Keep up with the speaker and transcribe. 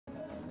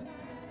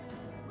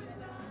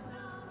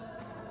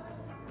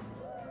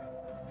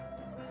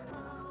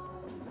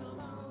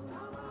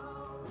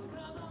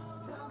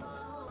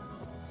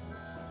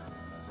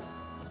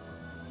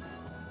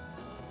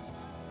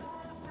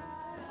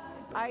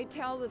I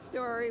tell the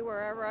story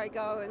wherever I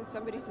go, and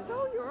somebody says,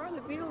 "Oh, you were on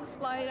the Beatles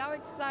flight. How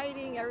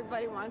exciting."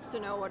 Everybody wants to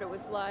know what it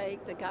was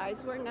like. The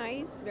guys were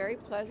nice, very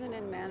pleasant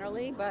and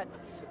mannerly, but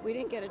we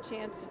didn't get a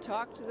chance to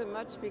talk to them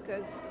much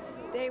because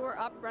they were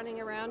up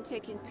running around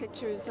taking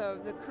pictures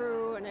of the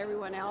crew and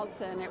everyone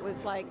else, and it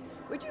was like,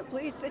 "Would you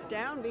please sit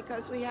down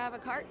because we have a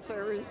cart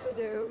service to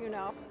do, you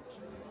know."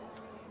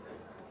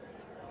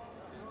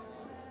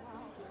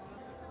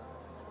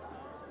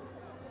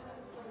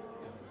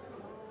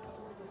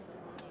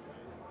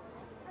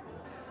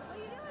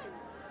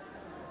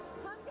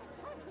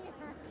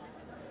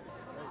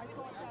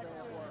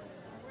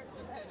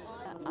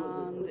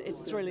 And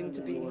it's thrilling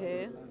to be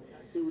here.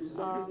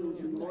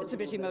 It's a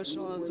bit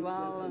emotional as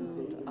well,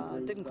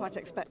 and didn't quite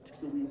expect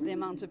the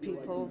amount of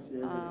people,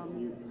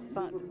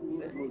 but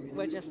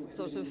we're just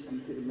sort of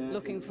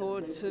looking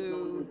forward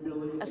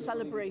to a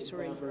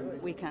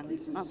celebratory weekend.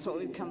 That's what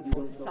we've come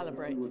for, to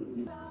celebrate.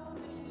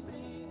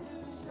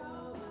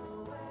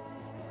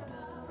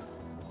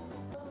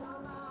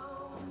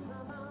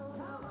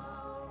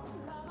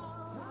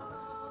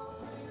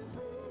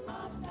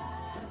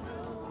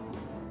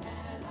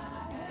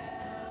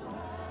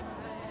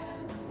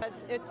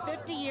 It's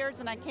 50 years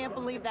and I can't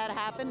believe that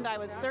happened. I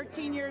was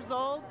 13 years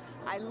old.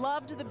 I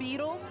loved the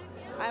Beatles,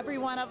 every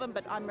one of them,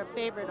 but I'm a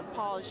favorite of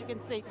Paul, as you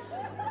can see.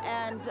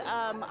 And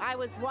I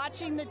was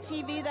watching the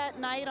TV that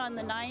night on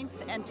the 9th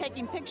and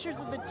taking pictures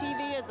of the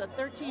TV as a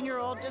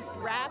 13-year-old, just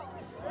wrapped,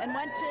 and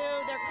went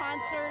to their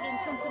concert in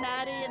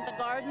Cincinnati at the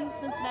Gardens,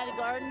 Cincinnati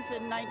Gardens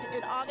in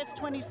August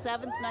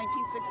 27th,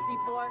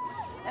 1964.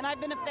 And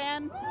I've been a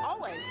fan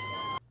always.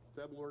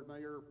 Deb, Lord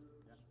Mayor,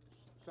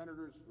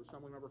 Senators,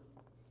 Assembly Member.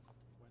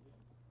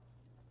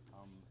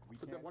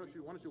 Why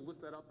don't you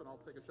lift that up and I'll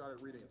take a shot at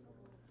reading it.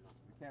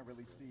 We can't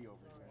really see over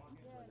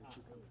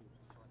here.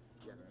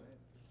 Yeah.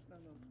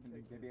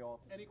 Can they all...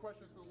 Any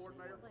questions for the Lord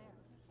Mayor?